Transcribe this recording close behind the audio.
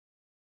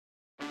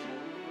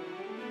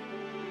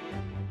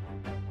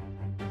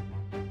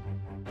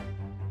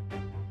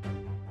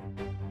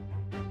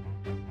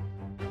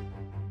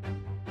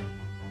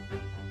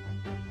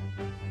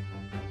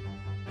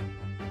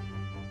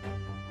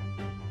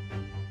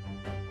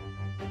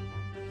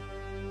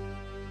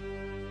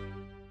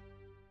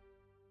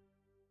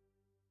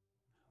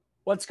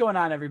What's going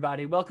on,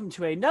 everybody? Welcome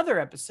to another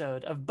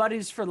episode of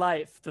Buddies for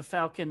Life, The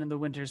Falcon and the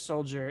Winter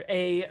Soldier,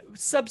 a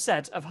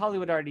subset of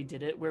Hollywood Already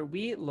Did It, where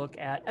we look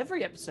at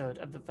every episode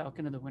of The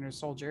Falcon and the Winter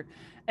Soldier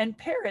and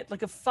pair it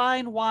like a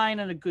fine wine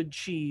and a good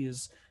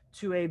cheese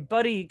to a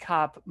buddy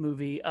cop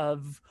movie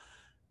of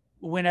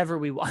whenever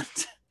we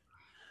want.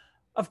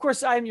 Of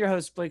course, I'm your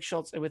host, Blake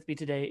Schultz, and with me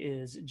today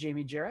is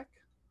Jamie Jarek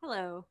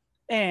Hello.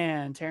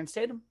 and Terrence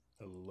Tatum.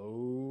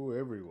 Hello,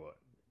 everyone.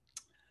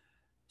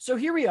 So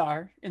here we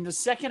are in the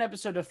second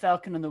episode of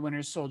Falcon and the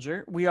Winter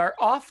Soldier. We are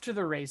off to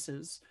the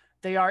races.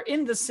 They are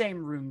in the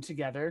same room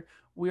together.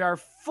 We are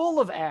full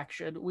of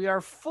action. We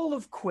are full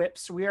of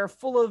quips. We are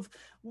full of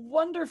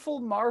wonderful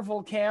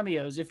Marvel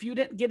cameos. If you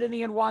didn't get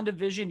any in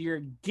WandaVision,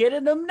 you're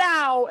getting them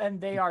now,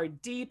 and they are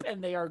deep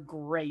and they are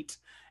great.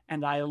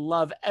 And I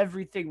love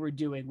everything we're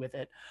doing with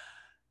it.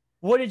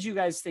 What did you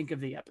guys think of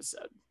the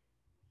episode?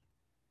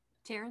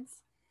 Terrence?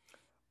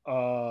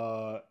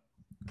 Uh,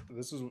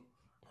 this is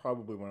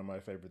probably one of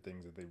my favorite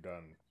things that they've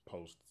done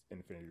post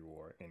Infinity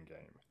War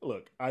Endgame.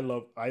 Look,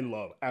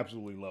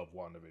 absolutely love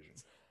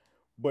WandaVision.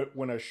 But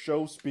when a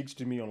show speaks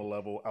to me on a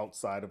level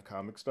outside of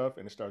comic stuff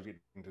and it starts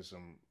getting into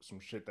some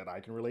shit that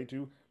I can relate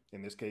to,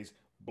 in this case,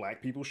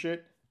 black people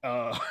shit,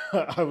 I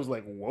was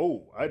like,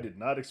 whoa! I did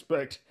not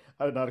expect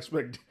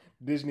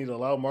Disney to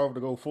allow Marvel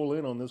to go full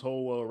in on this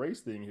whole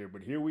race thing here.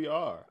 But here we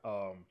are.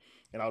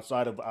 And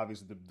outside of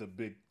obviously the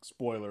big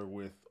spoiler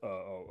with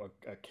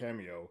a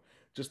cameo,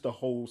 just the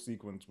whole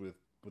sequence with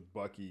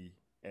Bucky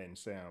and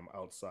Sam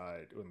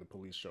outside when the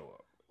police show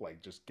up,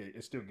 like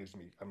it still gives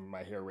me, I mean,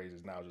 my hair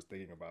raises now just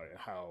thinking about it.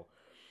 How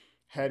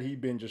had he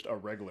been just a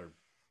regular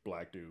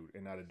black dude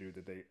and not a dude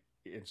that they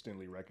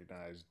instantly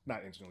recognized,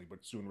 not instantly,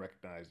 but soon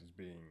recognized as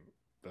being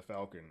the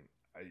Falcon,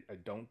 I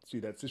don't see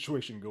that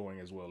situation going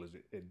as well as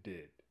it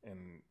did.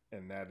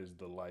 And that is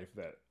the life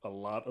that a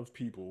lot of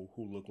people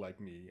who look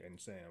like me and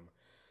Sam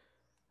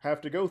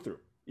have to go through.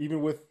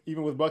 Even with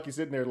Bucky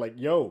sitting there like,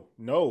 yo,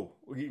 no,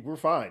 we're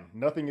fine.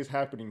 Nothing is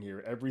happening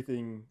here.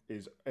 Everything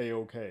is a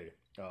okay.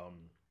 To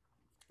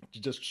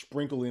just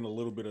sprinkle in a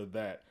little bit of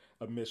that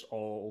amidst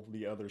all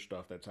the other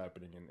stuff that's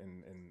happening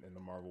in the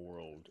Marvel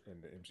world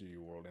and the MCU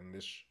world, and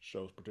this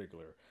show's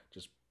particular,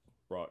 just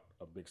brought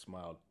a big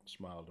smile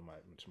to my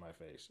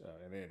face.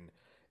 And then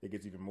it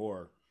gets even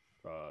more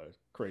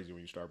crazy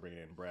when you start bringing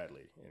in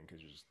Bradley, and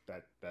because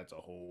that's a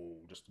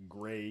whole just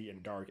gray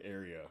and dark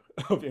area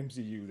of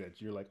MCU that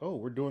you're like, oh,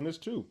 we're doing this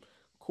too,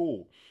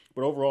 cool.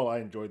 But overall, I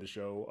enjoyed the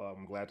show.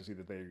 I'm glad to see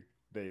that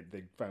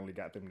they finally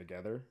got them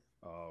together,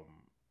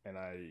 and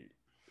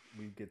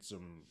we get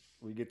some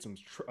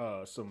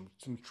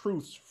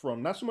truths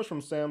from, not so much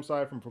from Sam's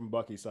side, from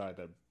Bucky's side,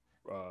 that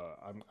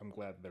I'm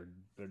glad they're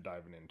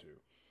diving into.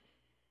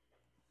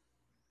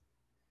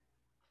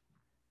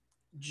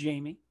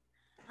 Jamie?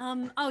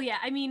 Oh yeah,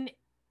 I mean,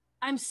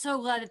 I'm so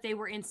glad that they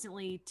were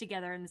instantly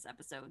together in this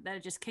episode. That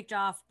it just kicked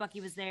off. Bucky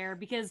was there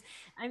because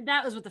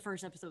that was what the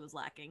first episode was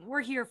lacking.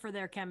 We're here for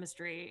their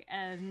chemistry,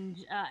 and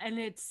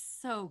it's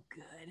so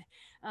good.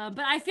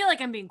 But I feel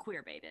like I'm being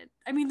queer baited.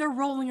 I mean, they're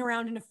rolling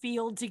around in a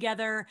field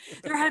together.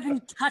 They're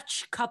having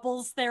touch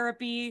couples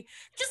therapy.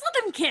 Just let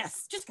them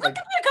kiss. Just let like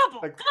them be a couple.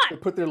 like God. they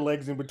put their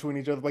legs in between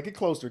each other, like, get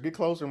closer, get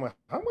closer. I'm like,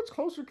 how much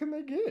closer can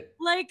they get?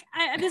 Like,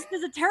 this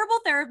is a terrible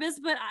therapist,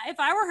 but if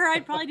I were her,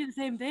 I'd probably do the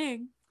same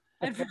thing.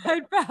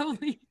 I'd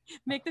probably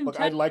make them Look,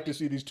 touch. I'd like to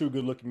see these two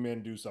good-looking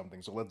men do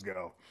something, so let's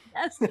go.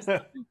 Yes, just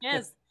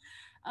yes.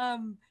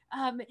 Um,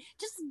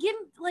 just give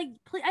like.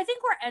 I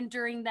think we're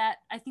entering that.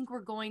 I think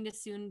we're going to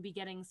soon be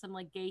getting some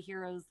like gay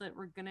heroes that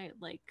we're gonna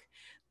like.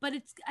 But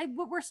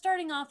we're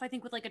starting off, I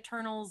think, with like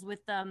Eternals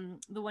with the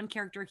one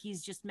character,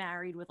 he's just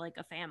married with like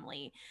a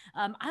family.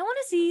 I want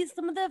to see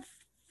some of the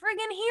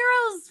friggin'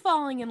 heroes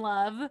falling in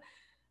love,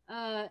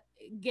 uh,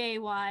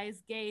 gaily.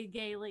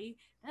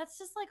 That's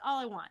just like all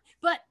I want.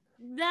 But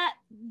that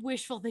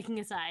wishful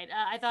thinking aside,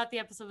 I thought the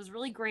episode was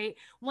really great.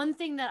 One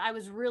thing that I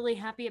was really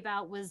happy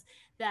about was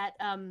that,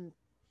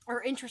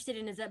 or interested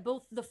in, is that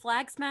both the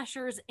Flag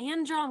Smashers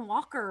and John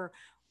Walker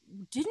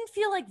didn't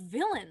feel like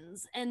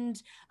villains,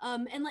 and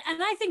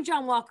I think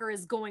John Walker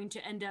is going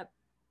to end up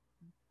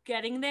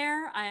getting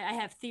there. I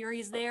have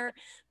theories there,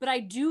 but I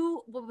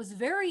do. What was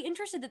very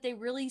interested that they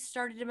really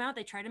started him out.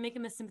 They try to make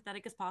him as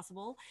sympathetic as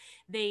possible.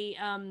 They,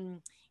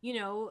 no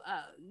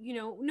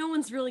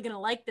one's really gonna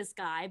like this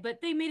guy,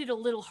 but they made it a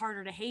little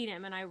harder to hate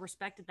him, and I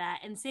respected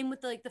that. And same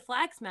with the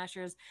Flag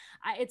Smashers.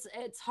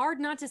 It's hard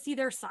not to see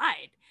their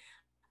side.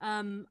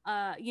 When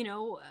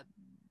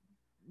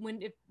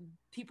if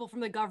people from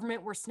the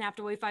government were snapped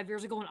away 5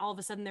 years ago and all of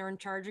a sudden they're in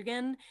charge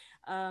again,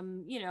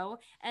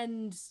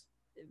 and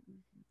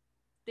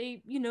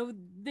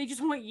they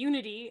just want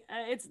unity.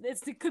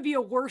 It could be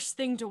a worse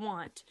thing to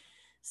want.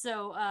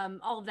 So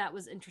all of that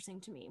was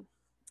interesting to me.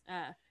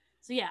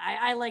 So yeah,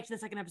 I liked the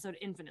second episode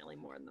infinitely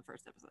more than the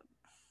first episode.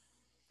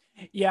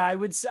 Yeah, I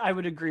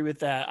would agree with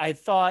that. I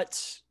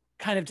thought,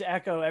 kind of to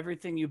echo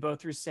everything you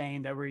both were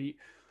saying, that we're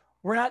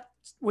not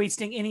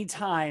wasting any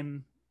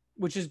time,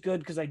 which is good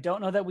because I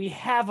don't know that we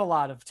have a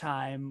lot of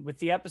time with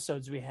the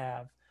episodes we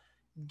have.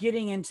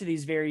 getting into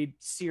these very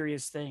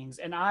serious things.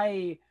 And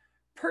I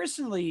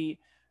personally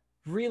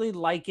really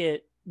like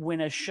it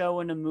when a show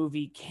and a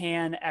movie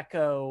can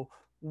echo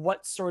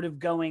what's sort of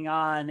going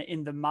on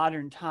in the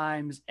modern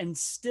times and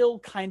still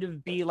kind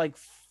of be like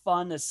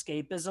fun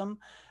escapism.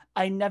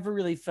 I never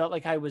really felt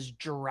like I was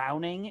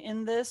drowning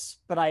in this,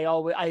 but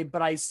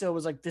I still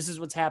was like, this is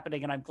what's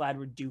happening, and I'm glad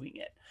we're doing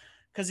it.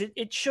 Because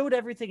it showed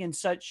everything in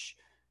such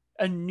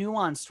a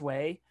nuanced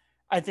way.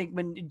 I think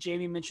when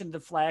Jamie mentioned the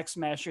Flag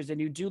Smashers,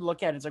 and you do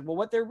look at it, it's like, well,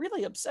 what they're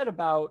really upset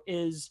about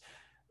is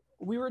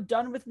we were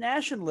done with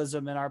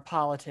nationalism in our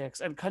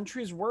politics, and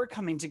countries were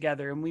coming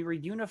together, and we were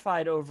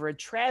unified over a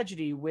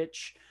tragedy,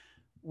 which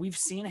we've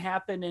seen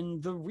happen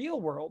in the real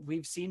world.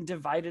 We've seen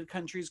divided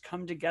countries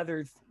come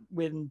together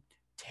when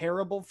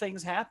terrible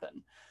things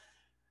happen.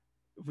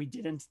 We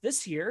didn't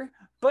this year,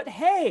 but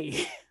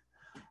hey.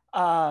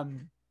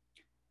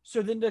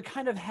 So then to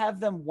kind of have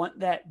them want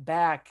that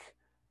back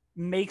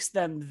makes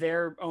them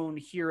their own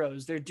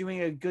heroes. They're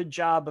doing a good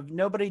job of,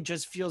 nobody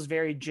just feels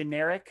very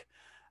generic.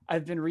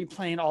 I've been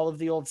replaying all of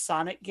the old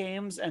Sonic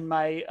games, and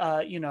my,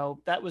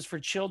 that was for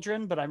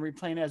children, but I'm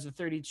replaying it as a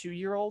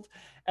 32-year-old.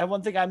 And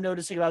one thing I'm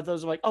noticing about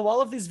those, I'm like, oh,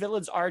 all of these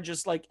villains are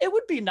just like, it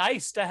would be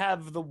nice to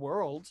have the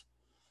world.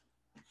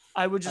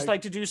 I would just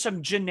like to do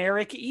some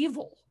generic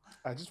evil.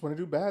 I just want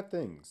to do bad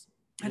things.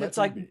 And it's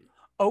like,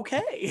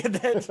 okay,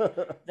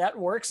 that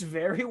works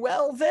very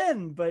well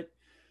then. But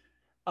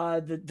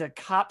the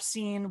cop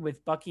scene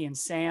with Bucky and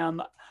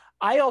Sam,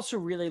 I also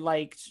really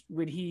liked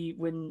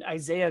when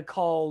Isaiah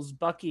calls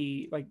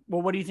Bucky, like,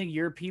 well, what do you think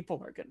your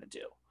people are going to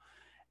do?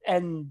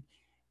 And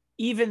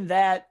even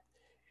that,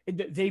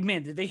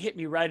 they hit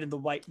me right in the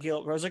white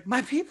guilt, where I was like,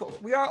 my people,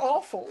 we are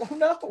awful. Oh,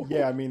 no.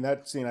 Yeah, I mean,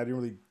 that scene I didn't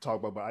really talk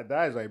about, but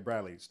that Isaiah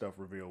Bradley stuff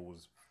reveal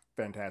was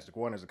fantastic.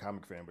 One, as a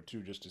comic fan, but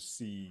two, just to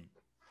see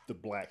the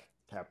black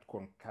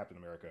Captain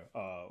America,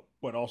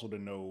 but also to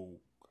know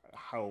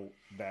how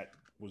that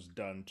was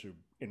done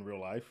in real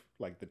life.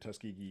 Like the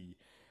Tuskegee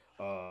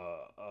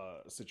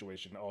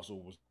situation also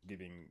was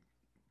giving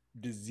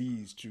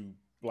disease to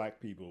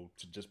black people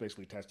to just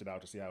basically test it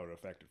out to see how it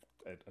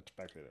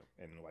affected them.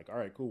 And like, all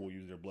right, cool, we'll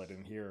use their blood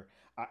in here.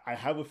 I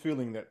have a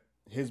feeling that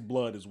his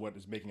blood is what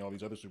is making all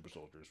these other super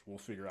soldiers. We'll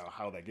figure out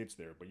how that gets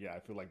there. But yeah, I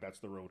feel like that's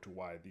the road to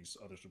why these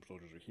other super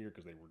soldiers are here,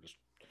 because they were just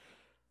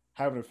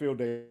having a field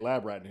day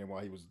lab ratting him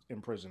while he was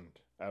imprisoned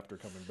after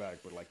coming back.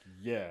 But like,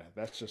 yeah,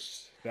 that's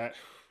just that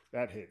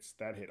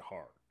hit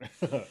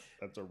hard.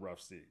 That's a rough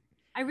scene.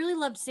 I really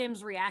loved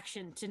Sam's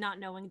reaction to not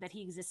knowing that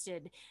he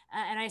existed,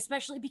 and I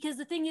especially, because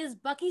the thing is,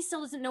 Bucky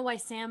still doesn't know why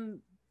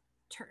Sam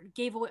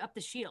gave up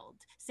the shield.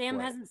 Sam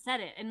hasn't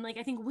said it, and like,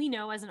 I think we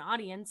know as an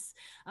audience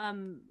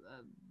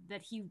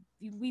that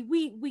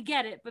we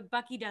get it, but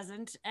Bucky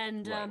doesn't,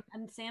 and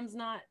and Sam's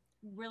not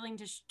willing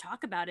to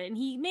talk about it. And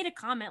he made a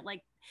comment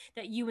like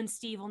that you and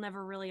Steve will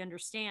never really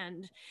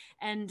understand,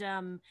 and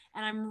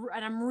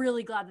I'm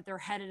really glad that they're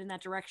headed in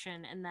that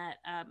direction, and that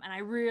and I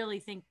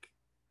really think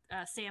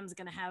Sam's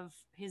gonna have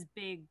his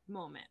big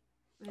moment.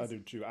 I do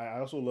too. I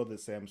also love that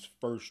Sam's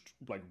first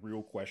like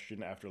real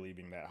question after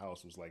leaving that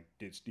house was like,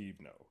 "Did Steve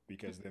know?"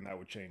 Because then that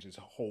would change his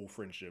whole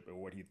friendship and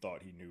what he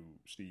thought he knew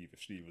Steve,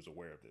 if Steve was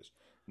aware of this.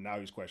 Now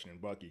he's questioning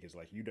Bucky because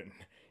like,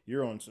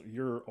 you're on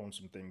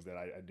some things that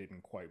I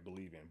didn't quite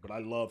believe in. But I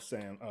love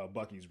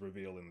Bucky's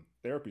reveal in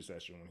the therapy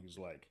session when he's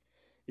like,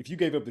 "If you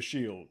gave up the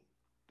shield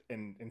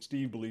and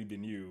Steve believed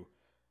in you."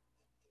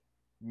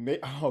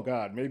 Oh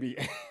God, maybe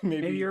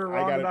you're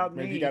wrong about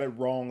me. Maybe you got it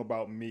wrong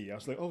about me. I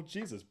was like, oh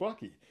Jesus,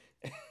 Bucky.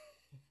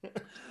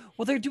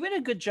 Well, they're doing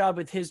a good job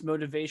with his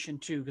motivation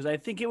too, because I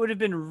think it would have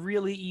been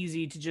really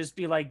easy to just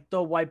be like,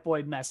 the white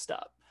boy messed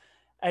up.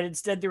 And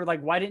instead they were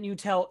like, why didn't you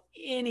tell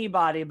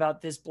anybody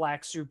about this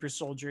black super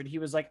soldier? And he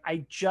was like,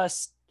 I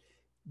just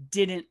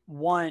didn't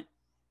want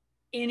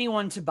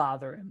anyone to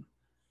bother him.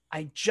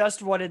 I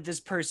just wanted this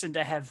person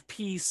to have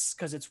peace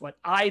because it's what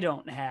I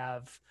don't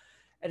have.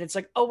 And it's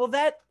like, oh,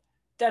 well,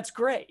 that's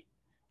great.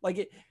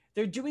 Like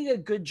they're doing a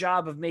good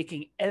job of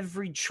making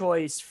every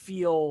choice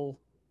feel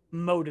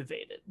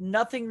motivated.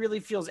 Nothing really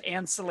feels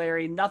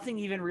ancillary. Nothing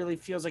even really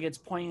feels like it's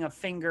pointing a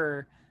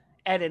finger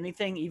at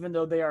anything, even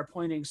though they are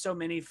pointing so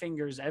many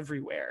fingers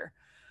everywhere.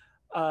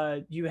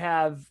 You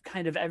have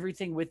kind of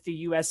everything with the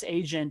U.S.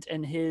 agent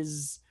and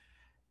his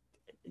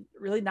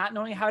really not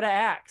knowing how to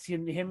act,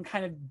 him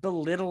kind of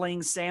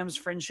belittling Sam's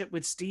friendship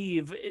with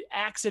Steve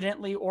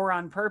accidentally or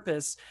on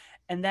purpose.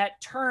 And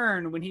that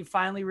turn when he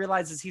finally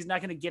realizes he's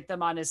not going to get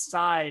them on his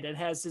side and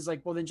has his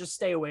like, well, then just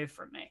stay away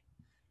from me.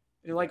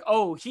 You're like,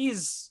 oh,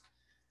 he's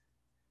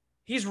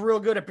real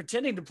good at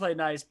pretending to play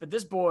nice, but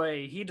this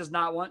boy, he does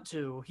not want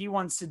to. He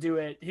wants to do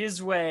it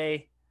his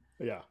way.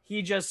 Yeah.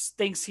 He just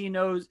thinks he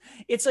knows.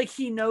 It's like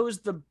he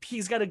knows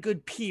he's got a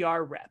good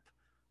PR rep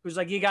who's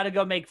like, you got to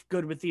go make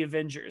good with the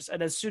Avengers.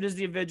 And as soon as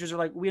the Avengers are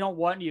like, we don't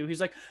want you,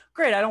 he's like,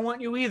 great, I don't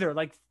want you either.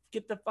 Like,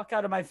 get the fuck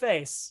out of my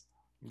face.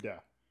 Yeah.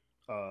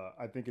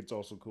 I think it's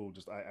also cool.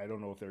 Just I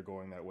don't know if they're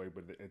going that way,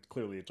 but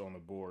clearly it's on the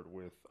board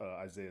with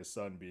Isaiah's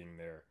son being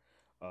there.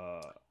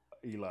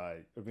 Eli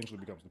eventually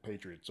becomes the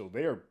Patriot. So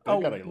they've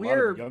Oh, got a lot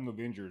we're of Young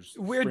Avengers.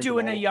 we're sprinkled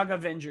doing a all Young over.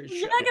 Avengers show.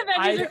 Young Avengers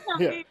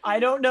are Yeah. coming. I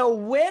don't know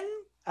when,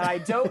 and I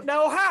don't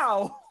know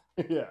how.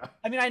 Yeah.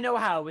 I mean, I know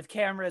how with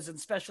cameras and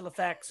special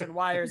effects and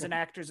wires and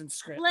actors and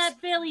scripts. Let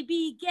Billy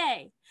be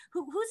gay.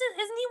 Who's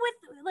it? Isn't he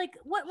with like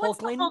what's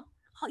the Hulkling? Hulk?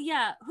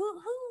 Yeah.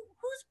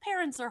 Whose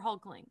parents are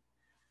Hulkling?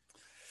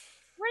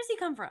 Where does he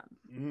come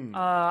from?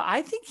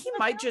 I think he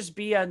might just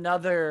be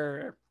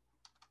another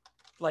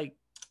like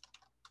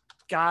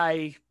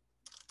guy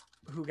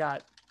who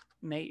got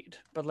made.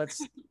 But let's.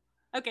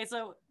 Okay,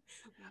 so.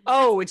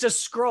 Oh, it's a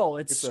scroll.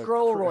 It's a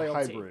scroll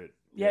royalty. hybrid.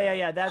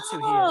 Yeah. That's who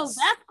he Oh, is.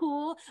 that's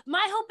cool.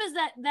 My hope is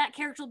that that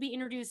character will be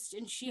introduced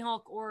in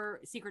She-Hulk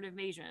or Secret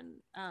Invasion.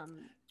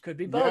 Could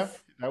be Yeah,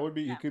 both. that would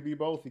be. Yeah. He could be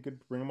both. He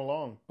could bring them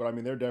along. But I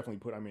mean, they're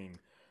definitely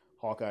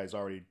Hawkeye is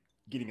already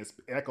getting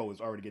Echo is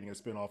already getting a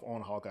spinoff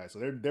on Hawkeye, so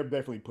they're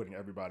definitely putting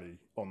everybody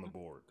on the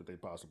board that they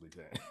possibly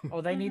can.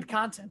 Oh, they need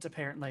content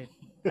apparently.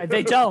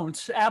 They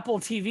don't. Apple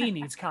TV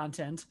needs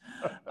content,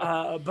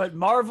 but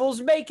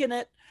Marvel's making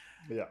it.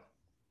 Yeah.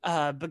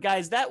 But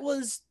guys, that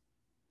was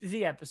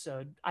the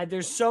episode.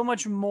 There's so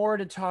much more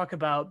to talk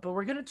about, but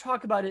we're going to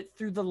talk about it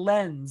through the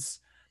lens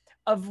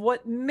of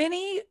what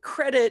many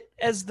credit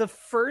as the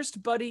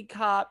first buddy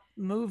cop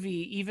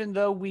movie, even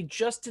though we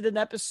just did an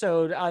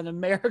episode on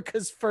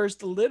America's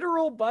first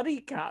literal buddy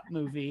cop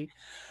movie.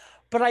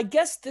 But I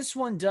guess this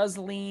one does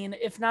lean,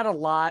 if not a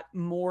lot,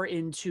 more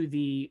into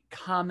the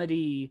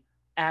comedy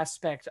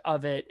aspect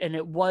of it. And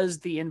it was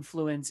the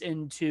influence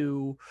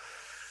into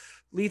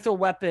Lethal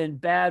Weapon,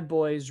 Bad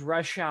Boys,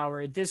 Rush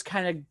Hour. This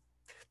kind of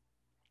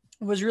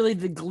was really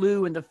the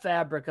glue in the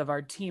fabric of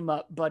our team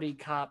up buddy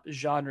cop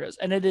genres.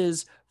 And it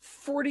is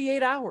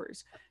 48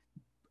 Hours.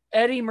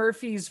 Eddie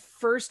Murphy's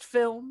first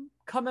film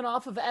coming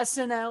off of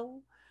SNL.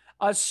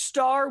 A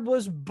star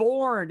was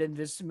born in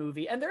this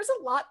movie. And there's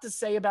a lot to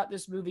say about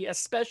this movie,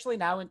 especially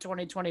now in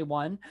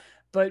 2021.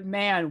 But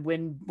man,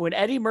 when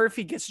Eddie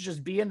Murphy gets to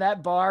just be in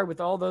that bar with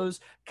all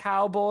those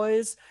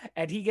cowboys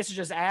and he gets to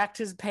just act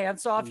his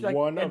pants off,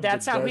 and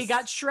that's how he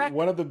got Shrek.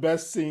 One of the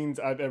best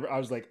scenes I've ever. I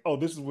was like, oh,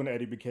 this is when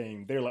Eddie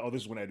became. They're like, oh,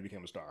 this is when Eddie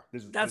became a star.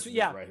 This is right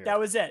here. That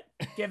was it.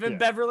 Give him Yeah.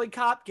 Beverly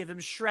Cop. Give him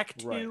Shrek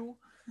 2.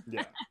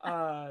 Right.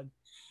 Yeah.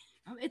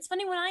 It's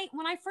funny when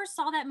I first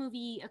saw that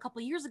movie a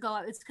couple of years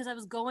ago. It's because I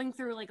was going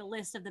through like a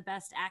list of the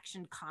best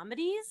action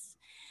comedies,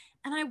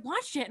 and I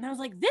watched it and I was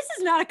like, this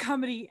is not a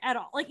comedy at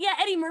all. Like, yeah,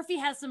 Eddie Murphy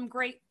has some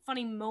great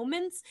funny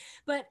moments,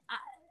 but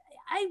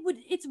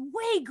it's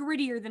way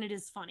grittier than it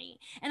is funny.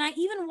 And I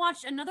even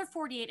watched another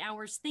 48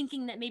 Hours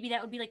thinking that maybe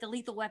that would be like a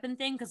Lethal Weapon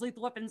thing, because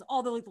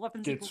all the Lethal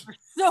Weapon sequels are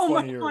so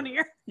much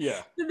funnier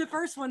than the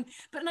first one.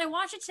 But when I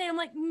watched it today, I'm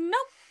like,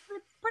 nope,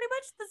 it's pretty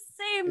much the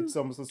same. It's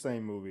almost the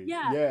same movie.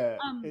 Yeah. Yeah.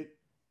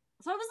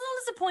 So I was a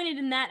little disappointed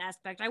in that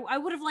aspect. I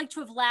would have liked to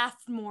have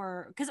laughed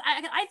more, because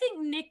I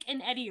think Nick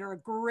and Eddie are a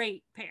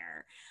great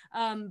pair.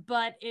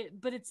 But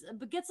it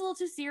gets a little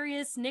too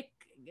serious. Nick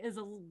is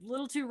a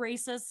little too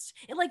racist.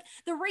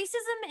 The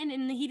racism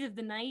in The Heat of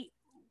the Night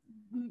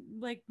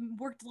like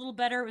worked a little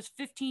better. It was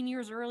 15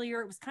 years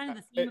earlier. It was kind of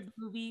the theme of the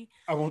movie.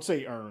 I won't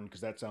say earned,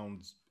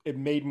 because it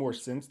made more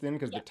sense then,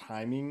 because the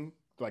timing,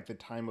 like the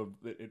time of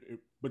it,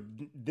 but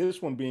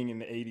this one being in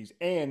the 80s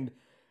and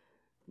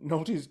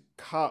Nolte's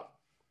cop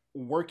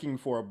working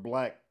for a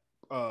black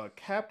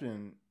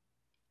captain,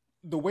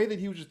 the way that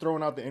he was just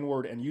throwing out the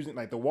N-word and using,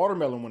 like, the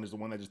watermelon one is the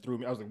one that just threw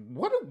me. I was like,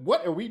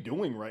 what are we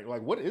doing right?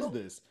 Like, what is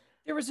this?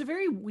 There was a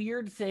very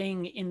weird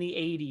thing in the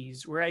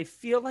 80s where I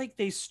feel like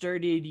they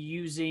started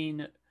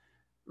using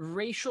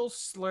racial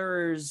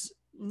slurs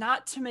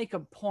not to make a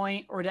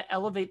point or to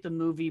elevate the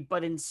movie,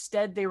 but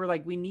instead they were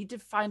like, we need to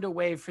find a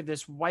way for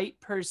this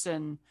white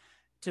person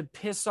to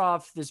piss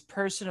off this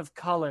person of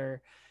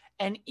color.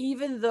 And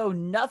even though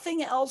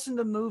nothing else in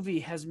the movie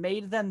has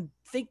made them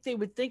think they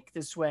would think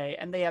this way,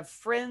 and they have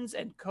friends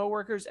and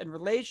coworkers and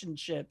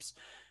relationships,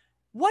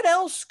 what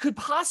else could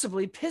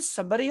possibly piss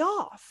somebody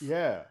off?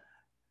 Yeah.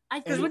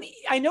 Because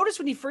I noticed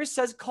when he first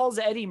calls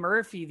Eddie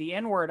Murphy the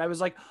N-word, I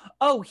was like,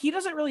 oh, he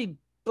doesn't really.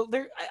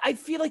 I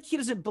feel like he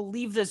doesn't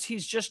believe this.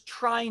 He's just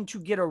trying to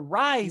get a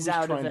rise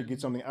out of it. Trying to get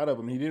something out of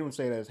him. He didn't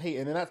say it as, hey,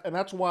 and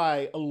that's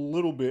why a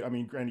little bit. I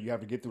mean, granted, you have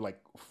to get through like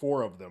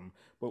 4 of them,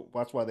 but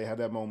that's why they had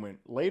that moment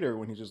later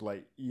when he's just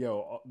like,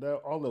 yo,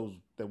 all those,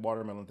 the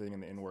watermelon thing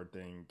and the N-word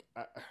thing.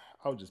 I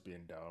was just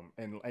being dumb,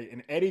 and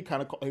Eddie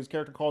kind of, his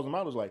character calls him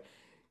out. Was like,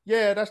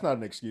 yeah, that's not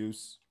an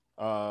excuse.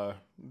 All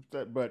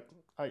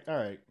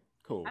right.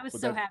 Cool. I was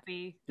so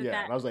happy. And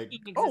I was like,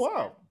 oh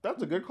wow,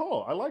 that's a good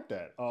call. I like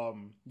that.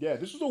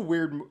 This was a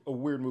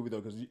weird movie though,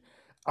 because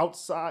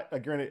outside,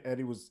 granted,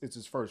 it's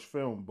his first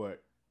film,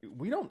 but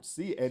we don't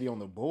see Eddie on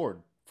the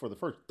board for the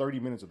first 30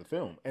 minutes of the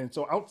film. And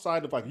so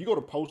outside of, like, you go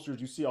to posters,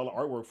 you see all the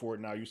artwork for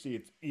it now, you see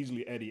it's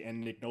easily Eddie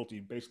and Nick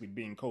Nolte basically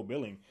being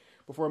co-billing.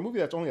 But for a movie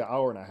that's only an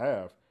hour and a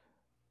half,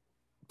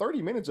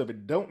 30 minutes of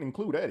it don't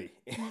include Eddie.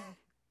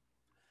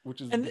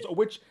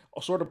 which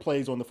sort of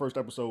plays on the first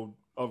episode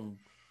of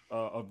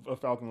of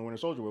Falcon and Winter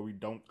Soldier, where we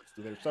don't,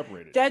 they're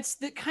separated. That's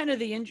the kind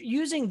of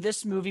using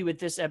this movie with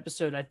this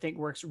episode, I think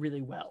works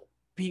really well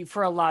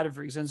for a lot of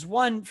reasons.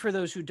 One, for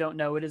those who don't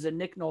know, it is a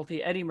Nick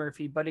Nolte, Eddie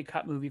Murphy buddy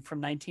cop movie from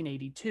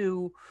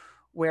 1982,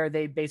 where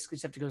they basically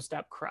just have to go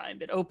stop crime.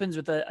 It opens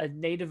with a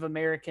Native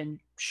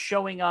American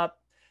showing up.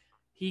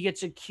 He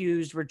gets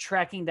accused. We're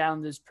tracking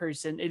down this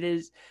person. It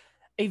is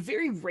a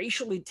very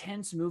racially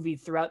tense movie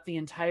throughout the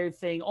entire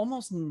thing,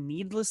 almost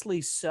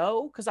needlessly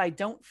so, because I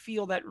don't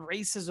feel that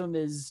racism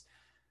is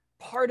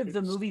part of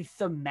the movie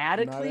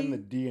thematically. Not in the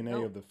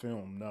DNA of the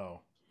film,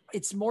 no.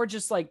 It's more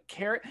just like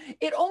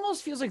it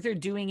almost feels like they're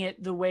doing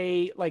it the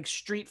way like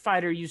Street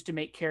Fighter used to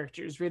make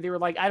characters, where they were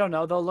like, I don't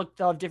know, they'll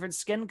have different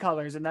skin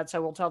colors and that's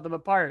how we'll tell them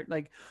apart.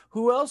 Like,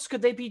 who else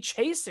could they be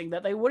chasing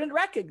that they wouldn't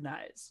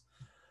recognize?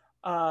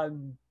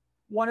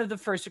 One of the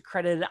first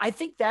accredited. I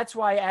think that's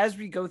why as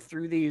we go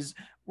through these,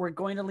 we're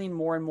going to lean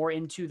more and more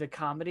into the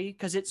comedy,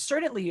 because it's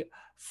certainly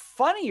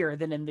funnier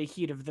than In the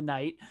Heat of the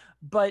Night,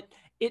 but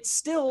it's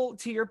still,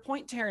 to your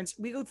point, Terrence,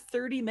 we go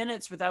 30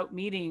 minutes without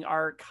meeting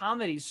our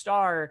comedy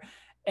star.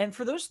 And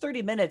for those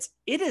 30 minutes,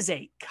 it is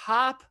a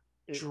cop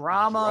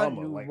drama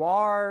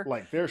noir.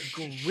 Like there's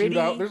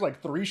shootout. There's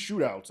like 3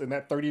 shootouts in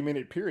that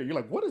 30-minute period. You're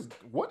like,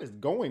 what is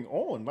going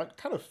on? What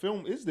kind of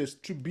film is this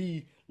to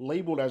be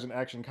labeled as an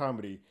action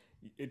comedy?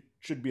 It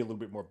should be a little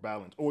bit more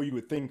balanced, or you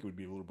would think it would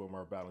be a little bit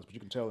more balanced, but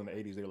you can tell in the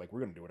 80s they were like, we're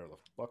gonna do whatever the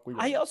fuck we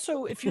want. I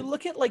also, if you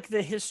look at like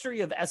the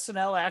history of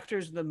SNL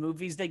actors and the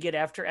movies they get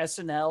after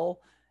SNL,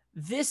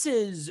 this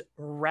is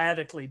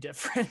radically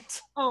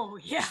different. Oh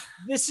yeah,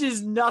 this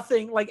is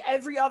nothing like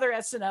every other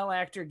SNL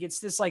actor gets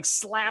this like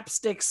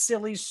slapstick,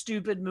 silly,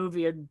 stupid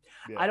movie. And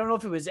I don't know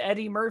if it was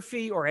Eddie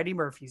Murphy or Eddie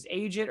Murphy's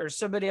agent or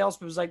somebody else,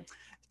 but it was like,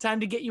 time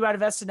to get you out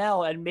of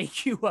SNL and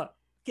make you a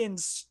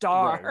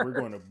star.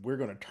 Right, we're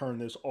gonna turn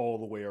this all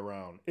the way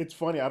around. It's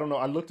funny, I don't know,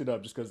 I looked it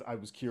up just because I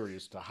was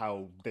curious to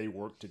how they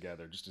work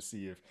together, just to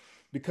see if,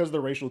 because the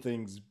racial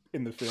things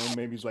in the film,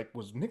 maybe it's like,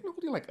 was Nick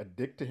Nolte like a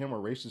dick to him or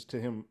racist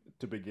to him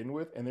to begin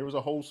with? And there was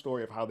a whole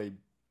story of how the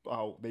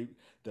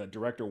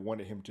director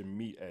wanted him to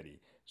meet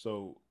Eddie.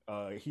 So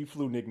he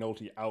flew Nick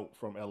Nolte out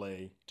from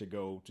LA to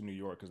go to New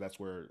York, because that's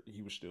where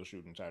he was still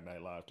shooting Saturday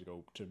Night Live, to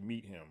go to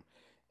meet him.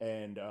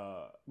 And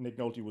Nick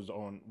Nolte was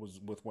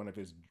with one of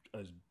his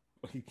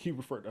he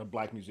referred to a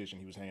black musician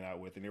he was hanging out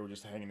with, and they were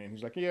just hanging in.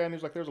 He's like, yeah, and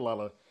he's like, there's a lot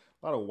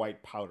of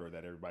white powder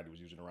that everybody was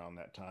using around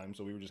that time,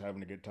 so we were just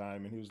having a good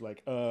time. And he was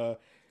like,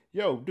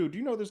 yo, dude, do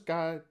you know this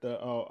guy,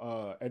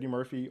 the Eddie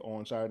Murphy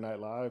on Saturday Night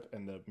Live?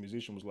 And the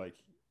musician was like,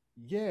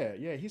 yeah,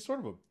 he's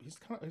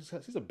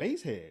a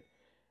bass head.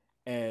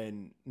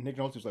 And Nick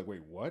Nolte was like,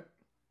 wait, what?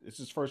 It's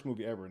his first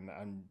movie ever, and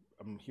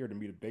I'm here to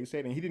meet a bass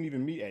head. And he didn't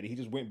even meet Eddie. He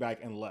just went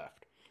back and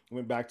left.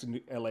 Went back to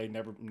LA,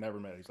 never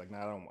met. He's like,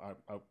 nah,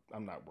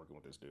 I'm not working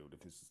with this dude. If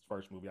this is his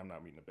first movie, I'm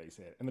not meeting a bass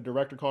head. And the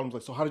director called him, was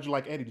like, so how did you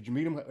like Eddie? Did you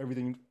meet him?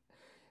 Everything?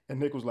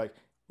 And Nick was like,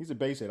 he's a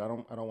bass head. I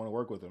don't want to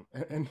work with him.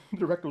 And the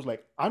director was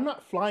like, I'm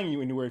not flying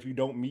you anywhere if you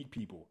don't meet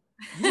people.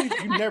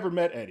 You never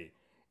met Eddie.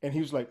 And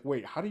he was like,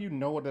 wait, how do you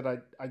know that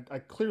I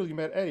clearly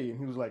met Eddie? And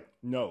he was like,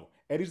 no,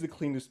 Eddie's the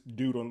cleanest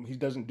dude he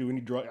doesn't do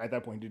any drug at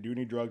that point. He didn't do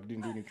any drugs,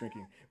 didn't do any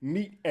drinking.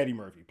 Meet Eddie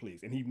Murphy,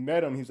 please. And he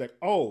met him. He's like,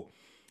 oh.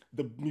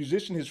 The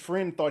musician, his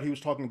friend, thought he was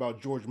talking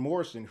about George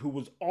Morrison, who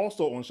was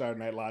also on Saturday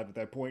Night Live at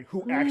that point,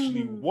 who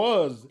actually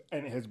was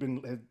and has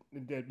been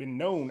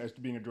known as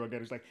being a drug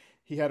addict. He's like,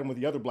 he had him with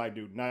the other black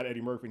dude, not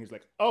Eddie Murphy. And he's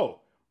like, oh,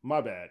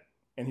 my bad.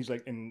 And he's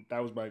like, and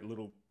that was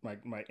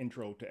my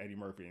intro to Eddie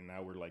Murphy, and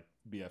now we're like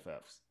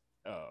BFFs.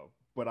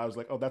 But I was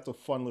like, oh, that's a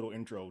fun little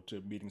intro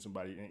to meeting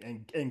somebody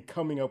and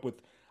coming up with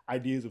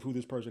ideas of who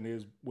this person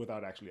is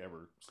without actually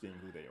ever seeing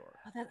who they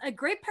are. A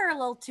great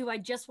parallel to, I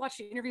just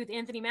watched an interview with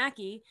Anthony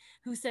Mackie,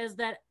 who says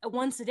that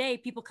once a day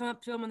people come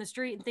up to him on the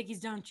street and think he's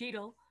Don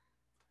Cheadle.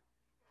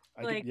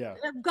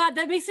 God,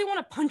 that makes me want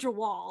to punch a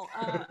wall.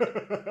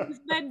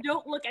 These men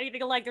don't look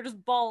anything alike; they're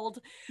just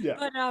bald.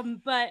 Yeah.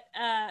 But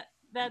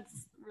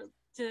that's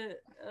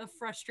a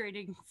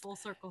frustrating full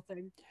circle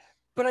thing.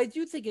 But I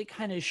do think it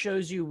kind of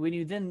shows you, when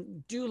you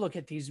then do look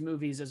at these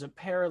movies as a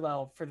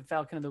parallel for the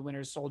Falcon and the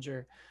Winter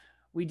Soldier,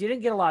 we didn't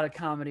get a lot of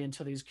comedy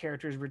until these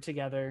characters were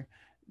together.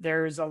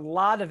 There's a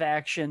lot of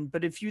action,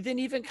 but if you then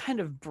even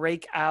kind of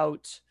break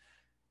out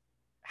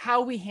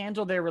how we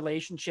handle their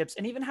relationships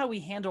and even how we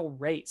handle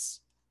race,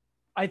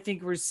 I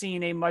think we're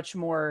seeing a much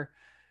more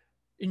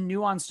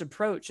nuanced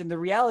approach. And the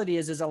reality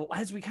is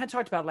as we kind of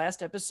talked about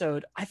last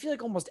episode, I feel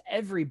like almost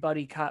every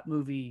buddy cop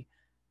movie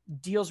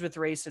deals with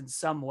race in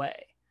some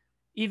way.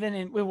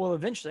 Even we will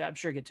eventually, I'm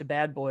sure, get to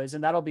Bad Boys,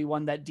 and that'll be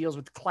one that deals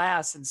with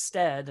class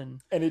instead.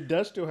 And it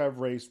does still have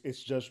race.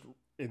 It's just,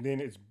 and then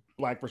it's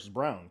black versus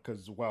brown,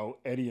 because while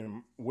Eddie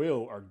and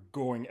Will are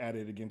going at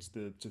it against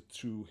the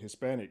two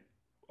Hispanic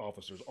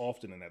officers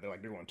often in that, they're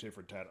going tit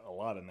for tat a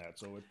lot in that.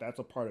 So that's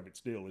a part of it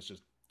still. It's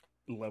just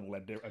level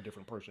at a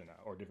different person now,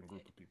 or a different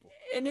group of people.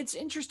 And it's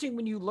interesting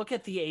when you look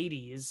at the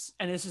 80s,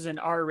 and this is an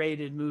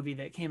R-rated movie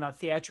that came out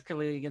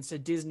theatrically against a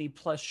Disney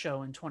Plus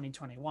show in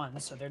 2021,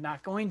 so they're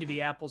not going to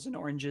be apples and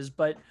oranges,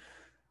 but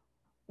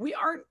we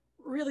aren't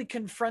really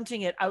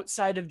confronting it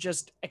outside of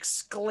just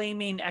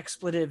exclaiming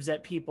expletives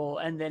at people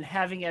and then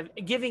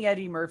giving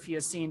Eddie Murphy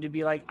a scene to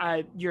be like,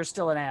 you're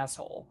still an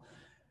asshole.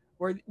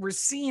 We're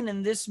seeing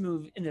in this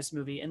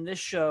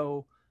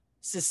show,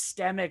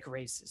 systemic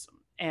racism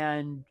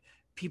and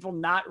people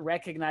not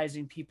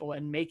recognizing people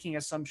and making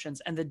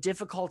assumptions and the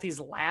difficulties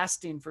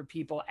lasting for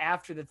people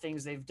after the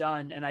things they've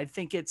done. And I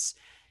think it's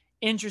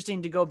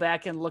interesting to go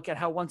back and look at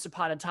how once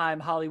upon a time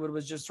Hollywood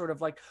was just sort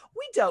of like,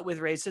 we dealt with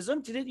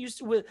racism. Didn't used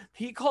to with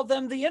he called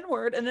them the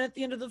N-word, and then at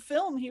the end of the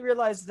film he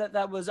realized that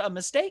that was a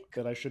mistake.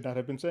 That I should not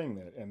have been saying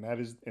that, and that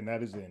is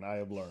in I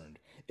have learned.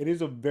 It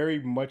is a very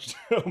much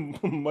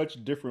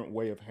much different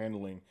way of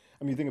handling.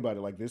 I mean, think about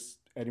it. Like this,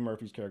 Eddie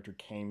Murphy's character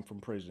came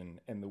from prison,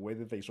 and the way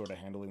that they sort of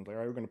handle him, like, all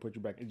right, we're going to put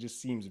you back. It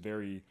just seems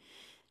very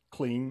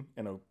clean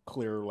and a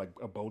clear, like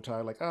a bow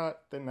tie. Like,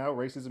 then now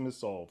racism is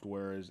solved.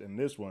 Whereas in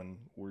this one,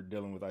 we're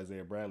dealing with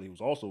Isaiah Bradley,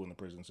 who's also in the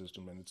prison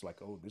system, and it's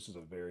like, oh, this is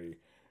a very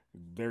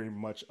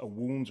much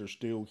wounds are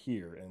still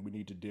here and we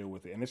need to deal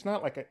with it. And it's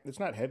not like it's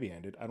not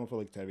heavy-handed. I don't feel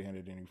like it's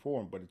heavy-handed in any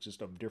form, but it's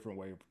just a different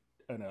way of,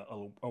 and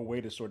a way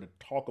to sort of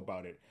talk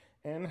about it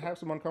and have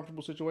some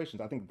uncomfortable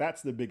situations. I think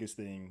that's the biggest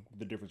thing,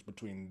 the difference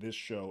between this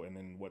show and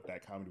then what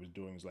that comedy was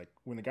doing is like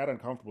when it got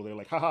uncomfortable, they're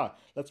like, haha,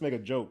 let's make a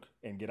joke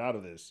and get out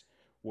of this.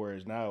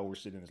 Whereas now we're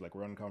sitting, it's like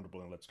we're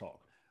uncomfortable and let's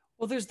talk.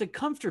 Well, there's the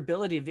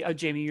comfortability of the. Oh,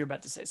 Jamie, you're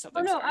about to say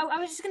something. Oh no, I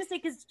was just gonna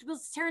say because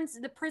Terrence,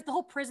 the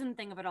whole prison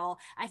thing of it all.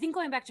 I think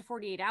going back to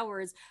 48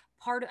 Hours,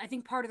 part of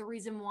the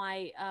reason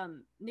why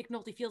Nick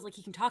Nolte feels like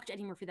he can talk to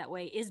Eddie Murphy that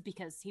way is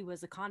because he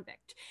was a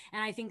convict,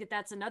 and I think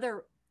that's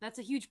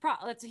a huge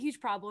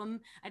problem.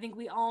 I think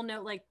we all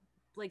know like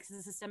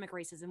the systemic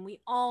racism. We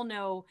all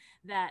know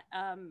that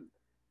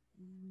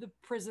the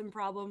prison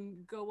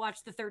problem. Go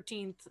watch the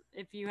 13th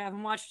if you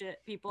haven't watched it,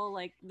 people.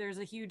 Like there's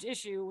a huge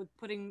issue with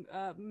putting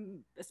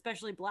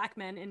especially black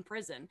men in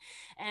prison,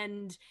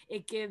 and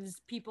it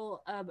gives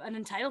people an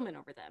entitlement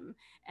over them,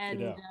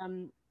 and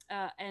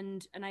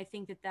and I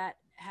think that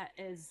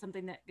is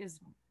something that is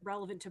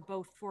relevant to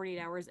both 48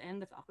 Hours and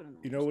the Falcon and the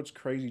Winter. You know what's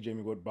crazy,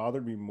 Jamie? What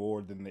bothered me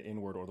more than the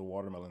N-word or the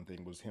watermelon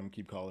thing was him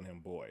keep calling him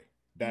boy.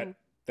 That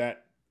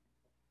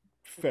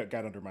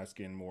got under my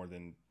skin more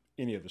than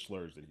any of the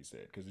slurs that he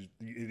said, because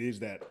it is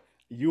that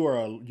you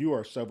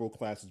are several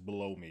classes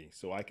below me,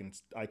 so I can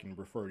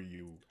refer to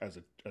you as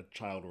a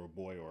child or a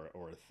boy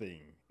or a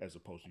thing as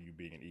opposed to you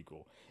being an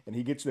equal. And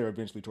he gets there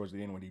eventually towards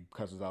the end when he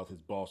cusses out his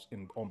boss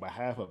on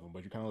behalf of him,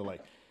 but you're kind of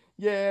like,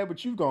 yeah,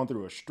 but you've gone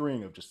through a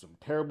string of just some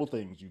terrible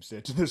things you've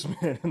said to this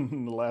man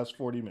in the last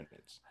 40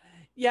 minutes.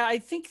 Yeah, I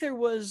think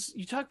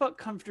you talk about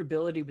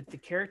comfortability with the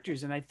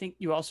characters, and I think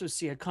you also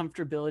see a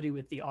comfortability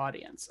with the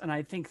audience. And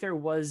I think there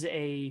was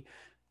a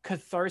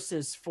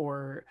catharsis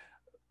for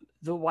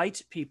the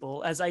white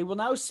people, as I will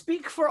now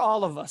speak for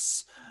all of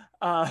us,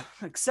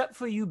 except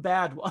for you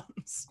bad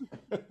ones.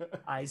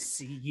 I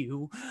see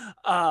you.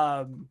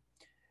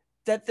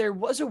 That there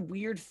was a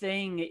weird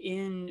thing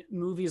in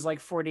movies like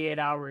 48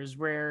 Hours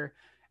where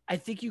I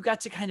think you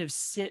got to kind of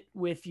sit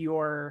with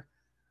your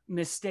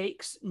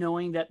mistakes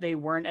knowing that they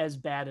weren't as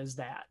bad as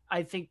that.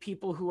 I think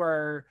people who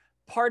are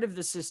part of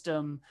the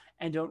system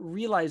and don't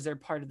realize they're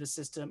part of the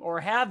system or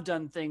have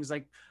done things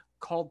like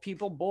called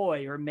people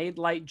boy or made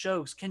light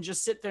jokes can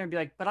just sit there and be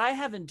like, but I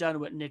haven't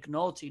done what Nick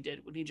Nolte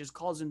did when he just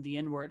calls him the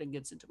N-word and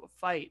gets into a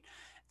fight.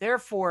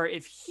 Therefore,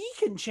 if he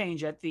can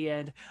change at the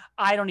end,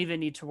 I don't even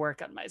need to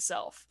work on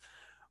myself.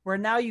 Where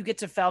now you get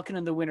to Falcon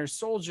and the Winter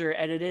Soldier,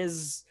 and it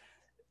is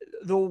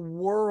the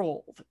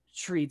world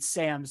treats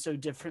Sam so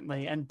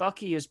differently, and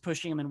Bucky is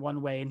pushing him in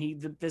one way,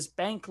 and this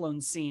bank loan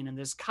scene and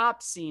this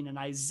cop scene and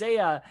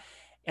Isaiah,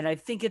 and I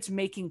think it's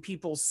making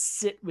people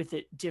sit with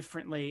it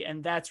differently,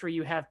 and that's where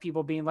you have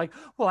people being like,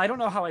 well, I don't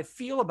know how I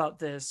feel about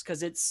this,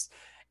 because it's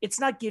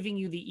not giving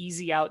you the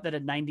easy out that a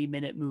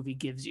 90-minute movie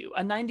gives you.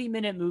 A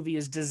 90-minute movie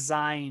is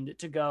designed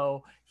to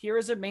go, here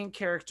is a main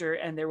character,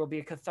 and there will be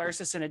a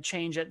catharsis and a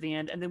change at the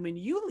end. And then when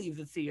you leave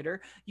the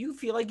theater, you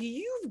feel like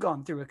you've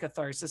gone through a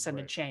catharsis and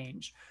a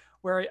change.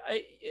 Where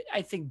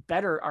I think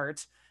better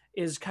art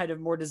is kind of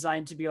more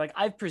designed to be like,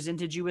 I've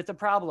presented you with a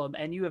problem,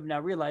 and you have now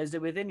realized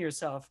it within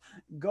yourself.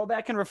 Go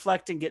back and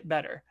reflect and get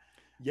better.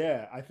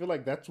 Yeah, I feel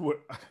like that's what,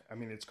 I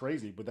mean, it's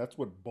crazy, but that's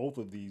what both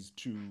of these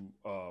two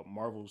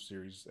Marvel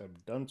series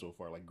have done so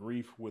far. Like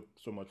Grief with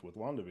so much with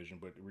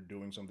WandaVision, but we're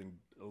doing something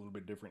a little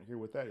bit different here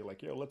with that. You're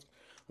like, yo, let's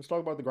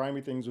talk about the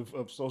grimy things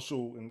of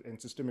social and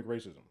systemic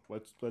racism.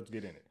 Let's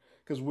get in it.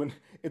 Because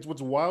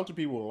what's wild to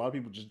people, a lot of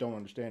people just don't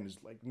understand is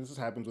like, this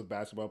happens with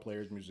basketball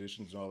players,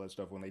 musicians, and all that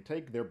stuff. When they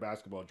take their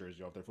basketball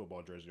jersey off, their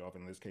football jersey off,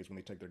 and in this case, when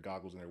they take their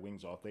goggles and their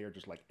wings off, they are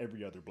just like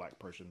every other black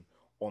person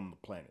on the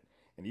planet.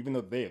 And even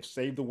though they have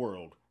saved the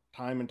world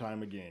time and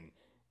time again,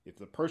 if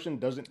the person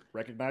doesn't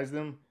recognize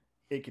them,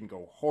 it can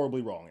go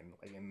horribly wrong.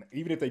 And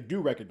even if they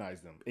do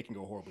recognize them, it can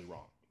go horribly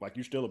wrong. Like,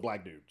 you're still a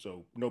black dude,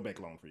 so no bank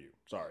loan for you.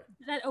 Sorry.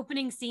 That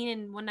opening scene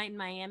in One Night in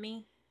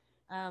Miami.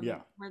 Where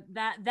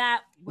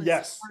that was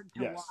hard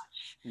to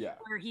watch. Yeah.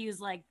 Where he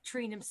was like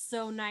treating him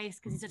so nice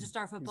because he's such a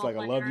star football player.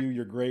 He's like, I love you,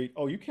 you're great.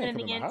 Oh, you can't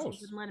come in my house. He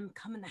wouldn't let him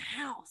come in the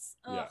house.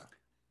 Ugh. Yeah.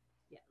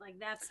 Yeah, like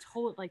that's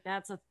total. Like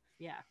that's a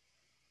yeah.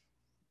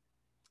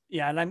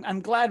 Yeah, and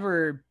I'm glad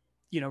we're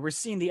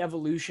seeing the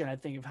evolution, I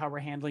think, of how we're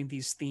handling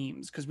these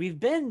themes, because we've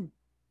been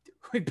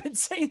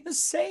saying the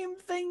same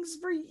things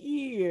for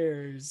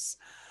years.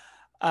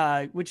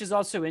 Which is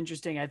also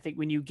interesting, I think,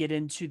 when you get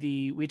into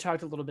we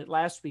talked a little bit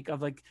last week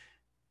of like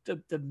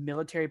the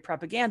military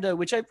propaganda,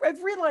 which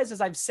I've realized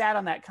as I've sat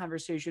on that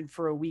conversation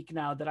for a week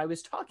now, that I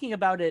was talking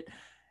about it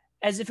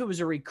as if it was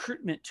a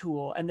recruitment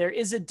tool. And there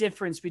is a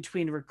difference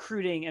between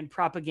recruiting and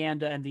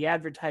propaganda and the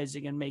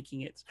advertising and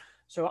making it.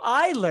 So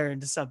I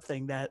learned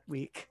something that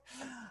week.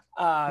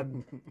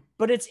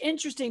 But it's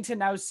interesting to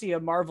now see a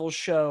Marvel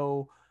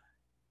show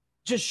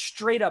just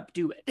straight up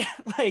do it.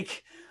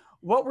 Like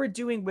what we're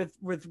doing with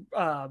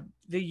the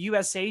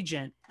US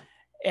agent,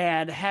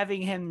 and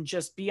having him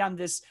just be on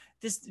this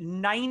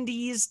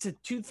 90s to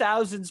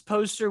 2000s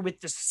poster with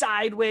the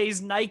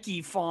sideways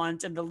Nike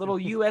font and the little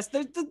US,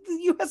 the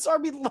US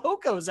Army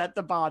logos at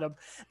the bottom.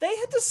 They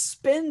had to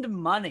spend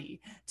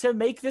money to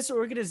make this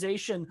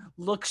organization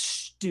look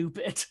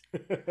stupid.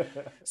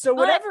 So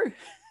whatever.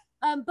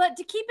 But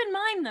to keep in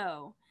mind,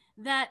 though,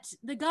 that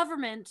the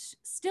government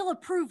still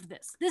approved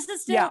this. This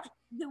is still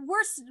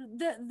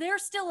they're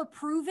still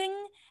approving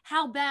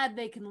how bad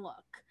they can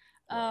look.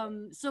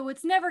 So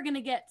it's never going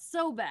to get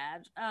so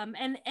bad.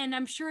 And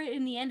I'm sure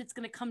in the end, it's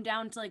going to come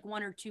down to like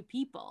one or two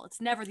people.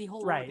 It's never the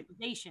whole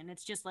organization.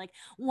 It's just like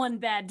one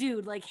bad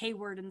dude, like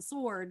Hayward and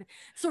Sword.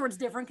 Sword's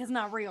different because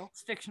not real,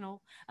 it's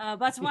fictional.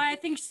 That's why I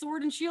think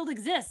Sword and Shield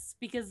exists,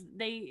 because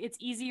it's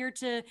easier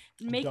to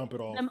make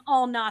them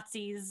all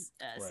Nazis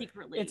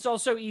secretly. It's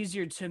also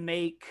easier to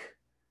make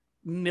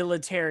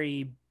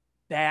military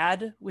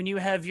bad when you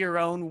have your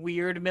own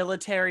weird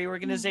military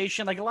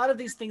organization. Like a lot of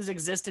these things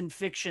exist in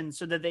fiction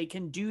so that they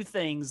can do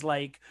things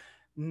like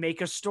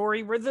make a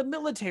story where the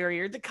military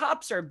or the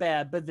cops are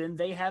bad, but then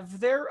they have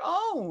their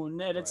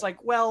own. And it's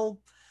like,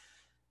 well,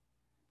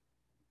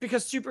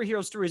 because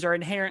superhero stories are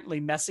inherently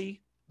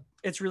messy,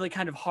 it's really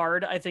kind of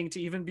hard, I think,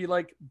 to even be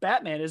like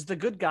Batman is the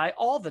good guy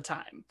all the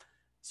time.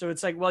 So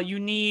it's like, well, you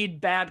need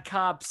bad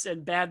cops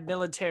and bad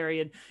military,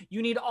 and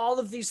you need all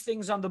of these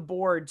things on the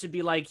board to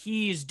be like,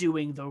 he's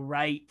doing the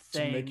right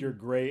thing. To make your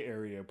gray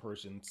area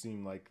person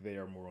seem like they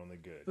are more on the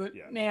good. But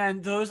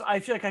man, I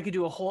feel like I could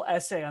do a whole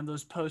essay on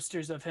those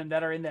posters of him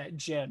that are in that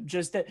gym.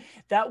 Just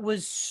that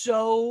was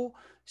so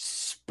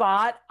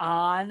spot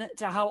on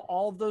to how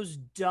all those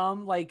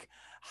dumb, like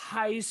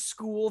high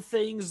school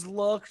things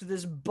looked,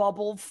 this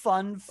bubble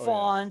fun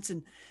font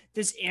and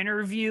this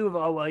interview of,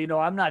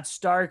 I'm not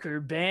Stark or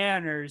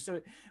Banner.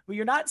 So, well,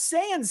 you're not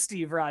saying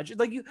Steve Rogers.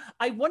 Like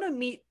I want to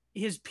meet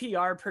his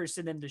PR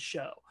person in the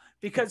show,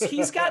 because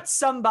he's got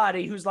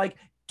somebody who's like,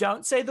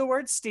 don't say the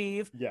word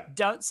Steve. Yeah.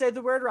 Don't say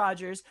the word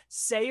Rogers.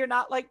 Say you're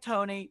not like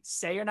Tony.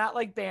 Say you're not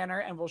like Banner,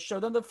 and we'll show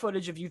them the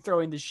footage of you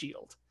throwing the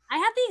shield. I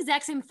had the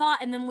exact same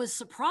thought and then was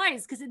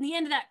surprised because in the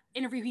end of that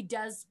interview, he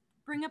does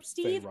bring up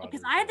Steve,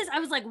 because I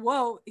was like,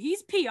 whoa,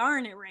 he's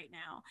PRing it right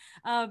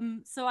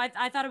now. So I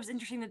thought it was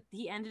interesting that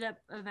he ended up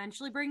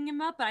eventually bringing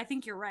him up, but I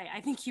think you're right. I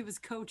think he was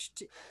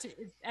coached to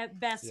at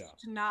best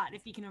to not,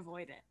 if he can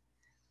avoid it.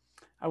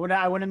 I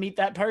want to meet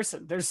that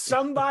person. There's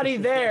somebody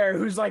there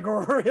who's like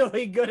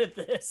really good at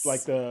this.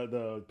 Like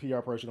the PR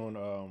person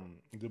on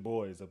The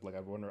Boys. Like I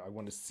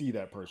want to see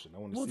that person.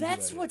 Well,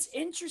 that's what's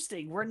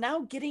interesting. We're now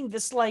getting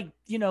this like,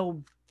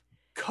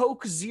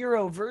 Coke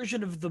Zero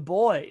version of The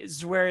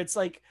Boys, where it's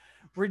like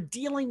we're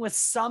dealing with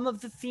some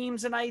of the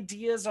themes and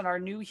ideas on our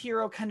new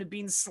hero kind of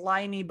being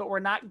slimy, but we're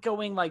not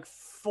going like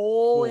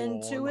full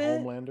into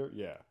it. Homelander,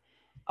 yeah.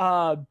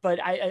 But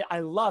I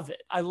love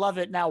it. I love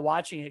it now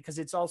watching it, because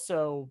it's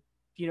also,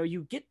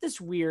 you get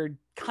this weird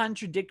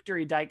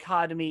contradictory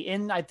dichotomy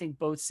in, I think,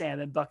 both Sam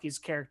and Bucky's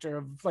character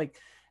of like,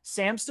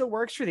 Sam still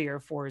works for the Air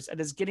Force and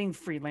is getting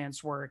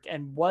freelance work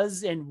and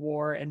was in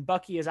war, and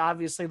Bucky is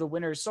obviously the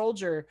Winter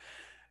Soldier.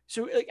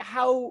 So like,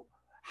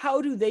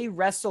 how do they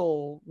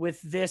wrestle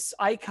with this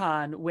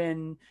icon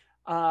when,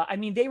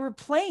 they were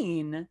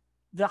playing,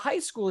 the high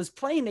school is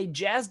playing a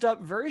jazzed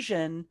up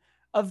version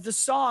of the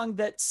song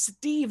that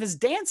Steve is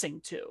dancing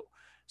to.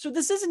 So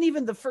this isn't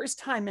even the first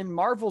time in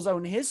Marvel's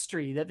own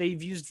history that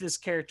they've used this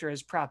character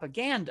as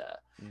propaganda.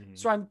 Mm-hmm.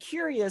 So I'm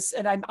curious,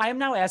 and I'm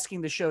now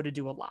asking the show to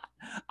do a lot.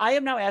 I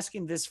am now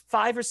asking this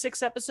 5 or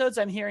 6 episodes.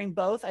 I'm hearing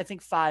both. I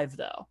think 5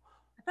 though.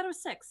 I thought it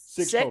was 6.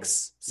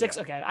 6.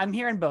 Yeah. Okay. I'm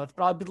hearing both,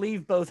 but I'll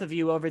believe both of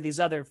you over these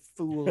other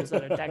fools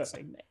that are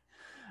texting me.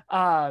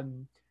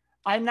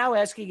 I'm now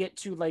asking it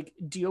to like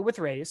deal with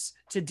race,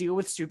 to deal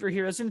with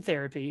superheroes in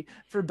therapy,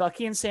 for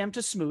Bucky and Sam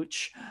to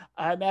smooch.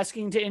 I'm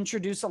asking to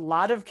introduce a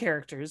lot of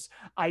characters.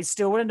 I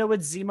still want to know what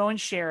Zemo and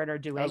Sharon are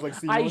doing.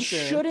 I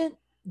shouldn't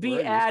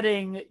be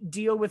adding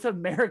deal with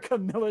America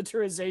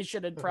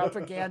militarization and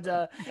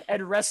propaganda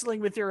and wrestling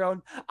with your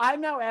own.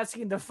 I'm now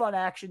asking the Fun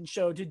Action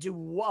Show to do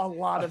a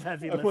lot of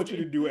heavy lifting. I want you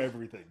to do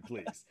everything,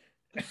 please.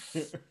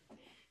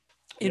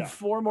 In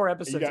 4 more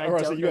episodes.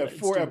 You have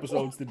 4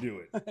 episodes to do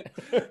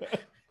it.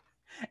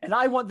 And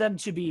I want them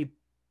to be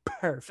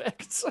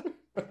perfect.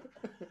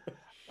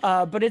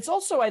 But it's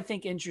also, I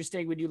think,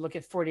 interesting when you look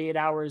at 48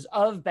 Hours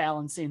of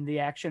balancing the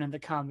action and the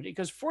comedy,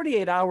 because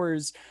 48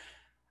 Hours,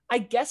 I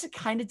guess it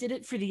kind of did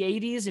it for the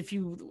 80s.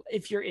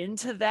 If you're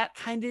into that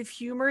kind of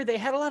humor, they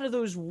had a lot of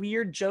those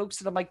weird jokes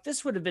that I'm like,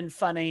 this would have been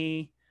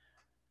funny,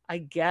 I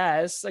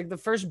guess. Like the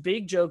first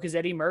big joke is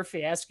Eddie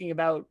Murphy asking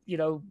about,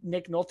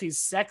 Nick Nolte's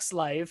sex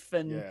life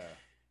and Yeah.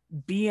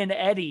 being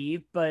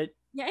Eddie, but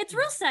Yeah, it's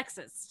real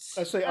sexist.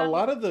 I say a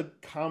lot of the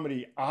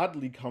comedy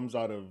oddly comes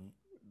out of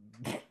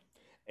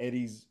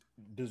Eddie's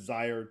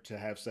desire to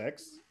have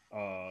sex.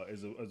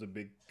 Is a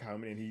big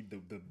comment,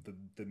 and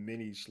the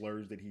many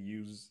slurs that he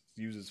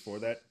uses for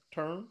that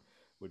term,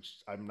 which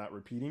I'm not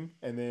repeating.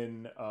 And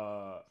then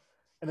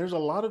and there's a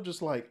lot of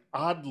just like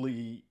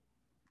oddly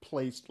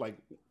placed like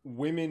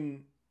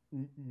women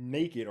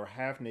naked or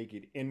half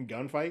naked in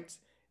gunfights,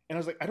 and I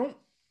was like, I don't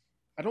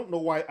know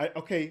why.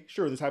 Okay,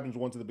 sure, this happens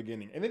once at the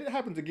beginning, and then it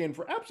happens again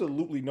for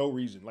absolutely no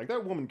reason. Like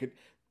that woman could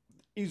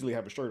easily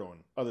have a shirt on,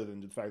 other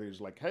than the fact that it's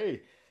like,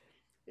 hey,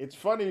 it's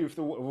funny if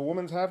a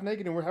woman's half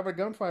naked and we're having a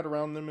gunfight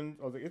around them, and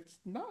I was like, it's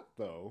not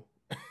though.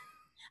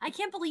 I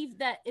can't believe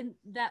that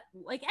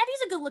like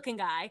Eddie's a good looking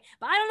guy,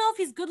 but I don't know if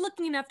he's good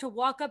looking enough to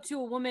walk up to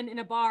a woman in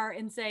a bar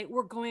and say,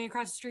 we're going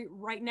across the street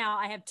right now.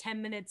 I have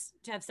 10 minutes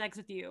to have sex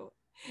with you.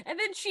 And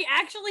then she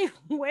actually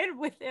went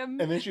with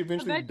him. And then she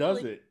eventually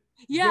does it.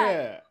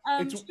 Yeah.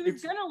 She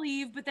was gonna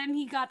leave, but then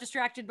he got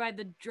distracted by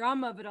the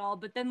drama of it all.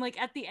 But then, like,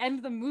 at the end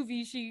of the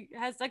movie, she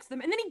has sex with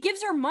him. And then he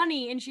gives her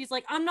money, and she's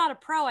like, I'm not a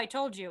pro, I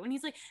told you. And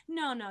he's like,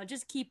 no,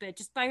 just keep it.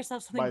 Just buy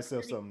yourself something. Buy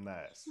yourself something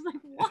nice. She's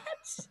like,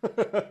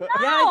 what?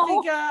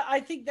 No! Yeah, I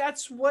think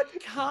that's what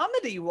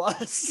comedy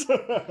was.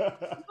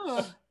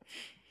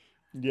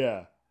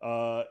 Yeah.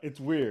 It's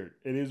weird.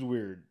 It is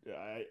weird.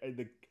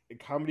 The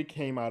comedy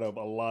came out of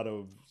a lot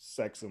of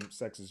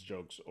sexist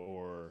jokes,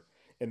 or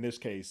in this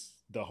case,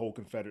 the whole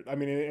Confederate. I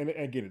mean, and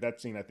again,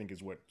 that scene I think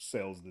is what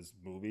sells this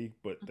movie.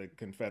 But the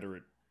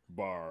Confederate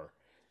bar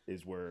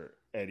is where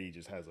Eddie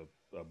just has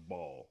a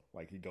ball,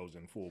 like he goes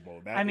in full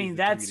mode.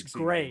 That's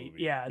great.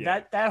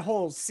 Yeah, that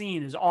whole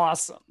scene is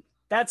awesome.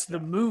 That's the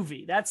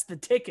movie. That's the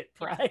ticket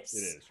price.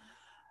 It is.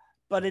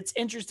 But it's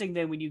interesting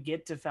then when you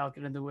get to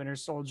Falcon and the Winter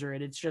Soldier,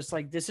 and it's just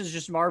like, this is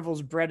just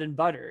Marvel's bread and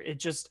butter. It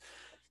just,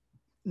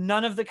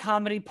 none of the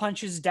comedy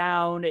punches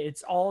down.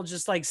 It's all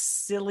just like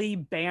silly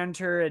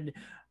banter and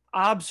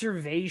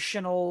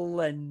observational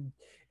and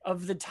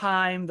of the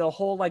time, the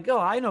whole like, oh,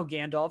 I know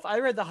Gandalf. I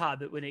read The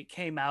Hobbit when it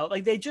came out.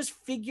 Like they just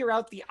figure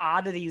out the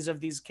oddities of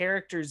these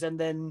characters and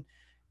then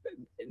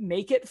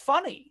make it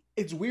funny.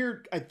 It's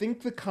weird. I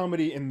think the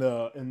comedy in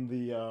the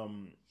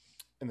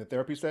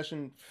therapy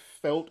session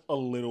felt a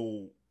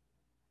little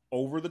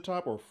over the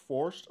top or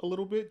forced a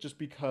little bit, just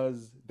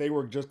because they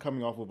were just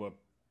coming off of a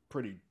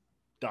pretty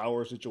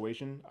dour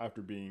situation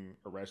after being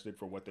arrested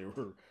for what they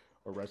were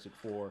arrested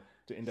for,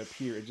 to end up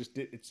here.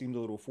 It seemed a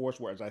little forced,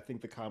 whereas I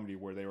think the comedy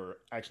where they were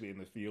actually in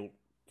the field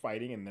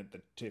fighting and that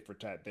the tit for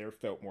tat there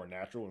felt more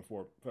natural and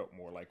felt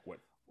more like what.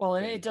 Well,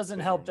 and it doesn't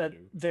help that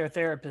their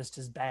therapist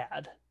is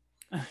bad.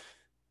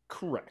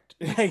 Correct.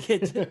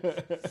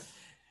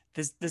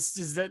 This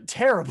is a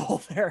terrible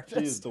therapist.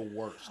 She is the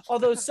worst.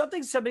 Although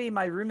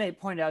my roommate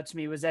pointed out to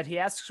me was that he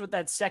asks what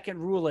that second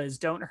rule is: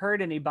 don't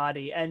hurt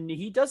anybody, and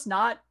he does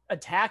not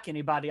attack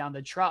anybody on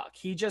the truck.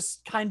 He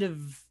just kind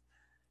of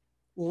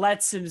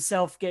lets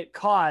himself get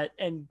caught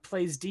and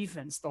plays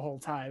defense the whole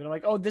time. And I'm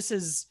like, oh, this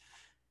is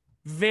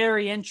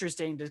very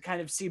interesting to kind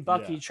of see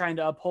Bucky trying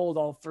to uphold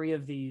all three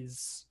of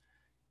these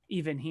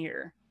even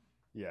here.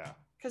 Yeah.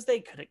 Because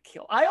they could have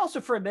killed. I also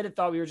for a minute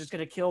thought we were just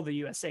going to kill the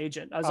U.S.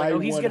 agent. I was like, oh,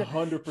 he's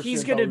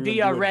gonna be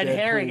a red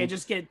herring and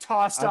just get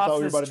tossed off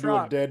this truck. I thought we were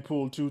about to do a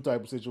Deadpool 2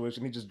 type of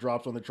situation. He just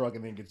drops on the truck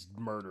and then gets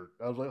murdered.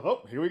 I was like,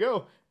 oh, here we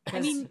go. I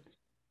mean,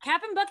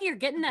 Cap and Bucky are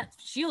getting that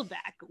shield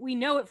back. We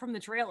know it from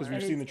the trailer. Because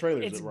we've seen the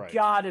trailers. It's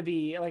gotta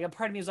be like, a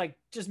part of me is like,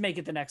 just make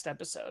it the next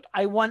episode.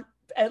 I want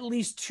at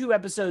least 2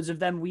 episodes of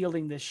them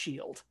wielding this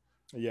shield.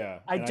 Yeah.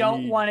 I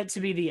don't want it to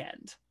be the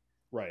end.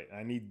 Right.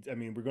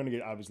 We're going to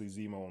get obviously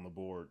Zemo on the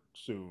board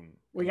soon.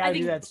 We got to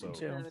do that soon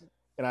too.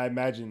 And I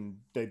imagine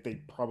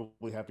they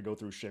probably have to go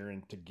through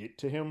Sharon to get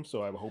to him.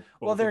 So I hope.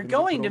 Well, they're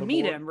going to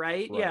meet him,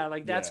 right? Yeah.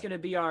 Like that's going to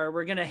be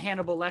we're going to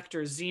Hannibal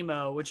Lecter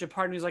Zemo, which a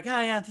part of me is like,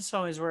 oh yeah, this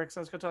always works.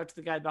 Let's go talk to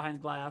the guy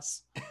behind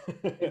glass.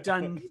 He's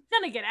going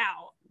to get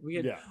out.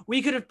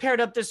 We could have paired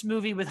up this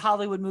movie with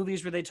Hollywood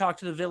movies where they talk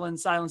to the villain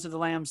Silence of the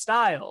Lambs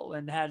style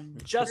and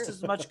had just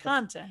as much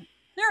content.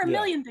 There are a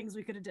million things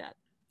we could have done.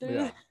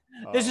 Yeah.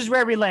 This is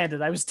where we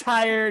landed. I was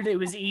tired. It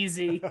was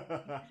easy.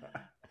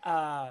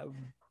 I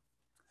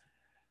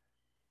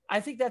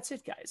think that's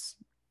it, guys.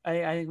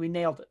 I think we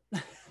nailed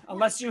it.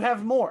 Unless you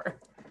have more.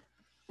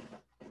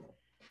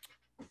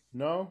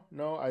 No.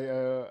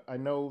 I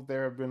know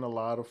there have been a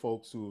lot of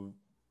folks who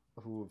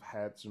have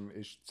had some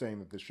issues saying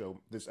that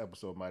this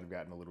episode might have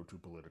gotten a little too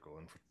political.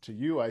 And to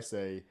you, I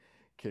say,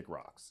 kick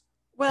rocks.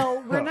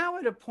 Well, we're now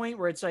at a point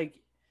where it's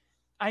like,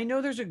 I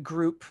know there's a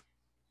group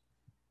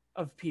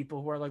of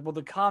people who are like, well,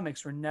 the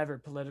comics were never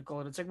political.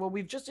 And it's like, well,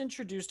 we've just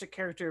introduced a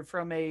character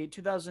from a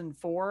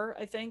 2004,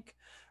 I think,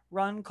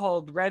 run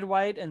called Red,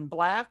 White, and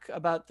Black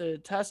about the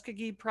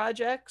Tuskegee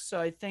Project. So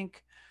I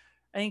think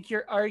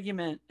your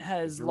argument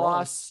has You're wrong.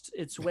 lost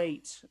its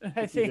weight.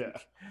 I think Yeah.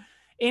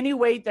 any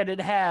weight that it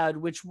had,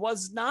 which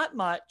was not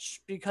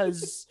much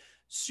because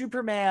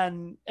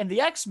Superman and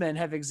the X-Men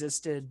have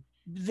existed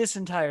this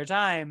entire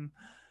time,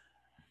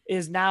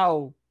 is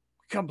now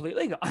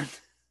completely gone.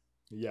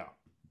 Yeah.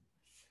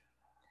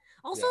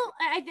 Also,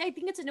 I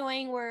think it's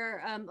annoying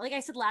where, like I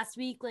said last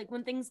week, like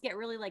when things get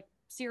really like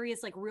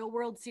serious, like real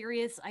world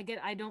serious,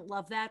 I don't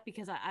love that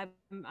because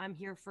I'm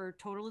here for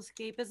total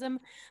escapism.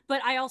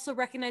 But I also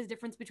recognize the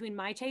difference between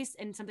my taste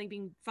and something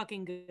being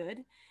fucking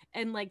good,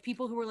 and like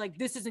people who are like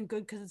this isn't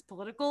good because it's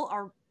political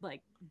are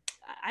like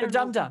I They're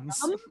don't know. dum-dums.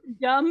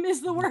 Dumb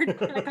is the word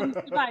that comes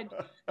to mind.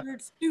 They're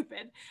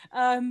stupid.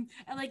 And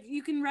like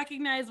you can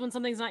recognize when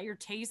something's not your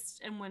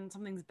taste and when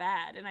something's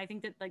bad. And I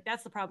think that like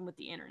that's the problem with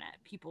the internet.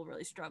 People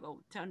really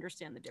struggle to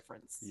understand the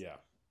difference. Yeah.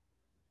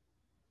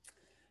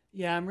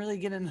 Yeah, I'm really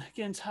getting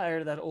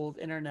tired of that old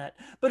internet.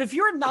 But if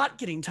you're not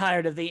getting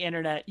tired of the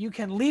internet, you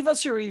can leave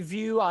us a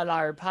review on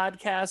our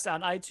podcast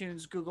on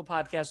iTunes, Google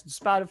Podcasts, and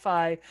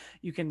Spotify.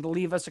 You can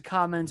leave us a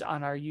comment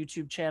on our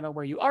YouTube channel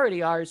where you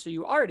already are, so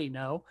you already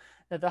know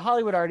that the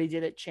Hollywood Already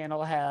Did It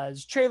channel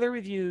has trailer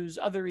reviews,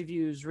 other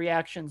reviews,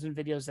 reactions, and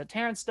videos that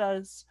Terrence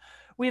does.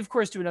 We, of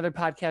course, do another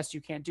podcast, You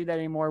Can't Do That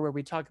Anymore, where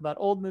we talk about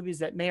old movies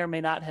that may or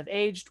may not have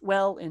aged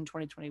well in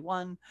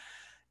 2021.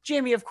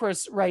 Jamie, of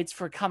course, writes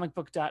for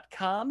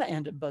comicbook.com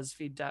and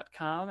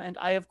BuzzFeed.com. And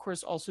I, of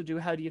course, also do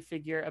How Do You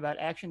Figure about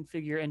action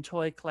figure and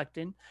toy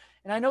collecting.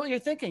 And I know what you're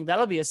thinking.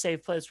 That'll be a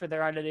safe place where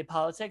there aren't any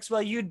politics.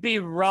 Well, you'd be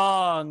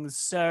wrong,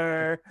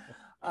 sir.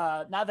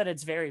 Not that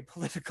it's very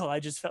political. I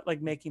just felt like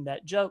making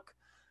that joke.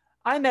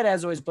 I'm at,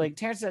 as always, Blake.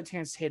 Terrence is at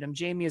Terrence Tatum.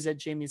 Jamie is at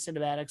Jamie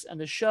Cinematics.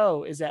 And the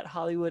show is at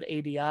Hollywood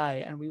ADI.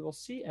 And we will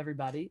see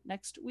everybody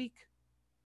next week.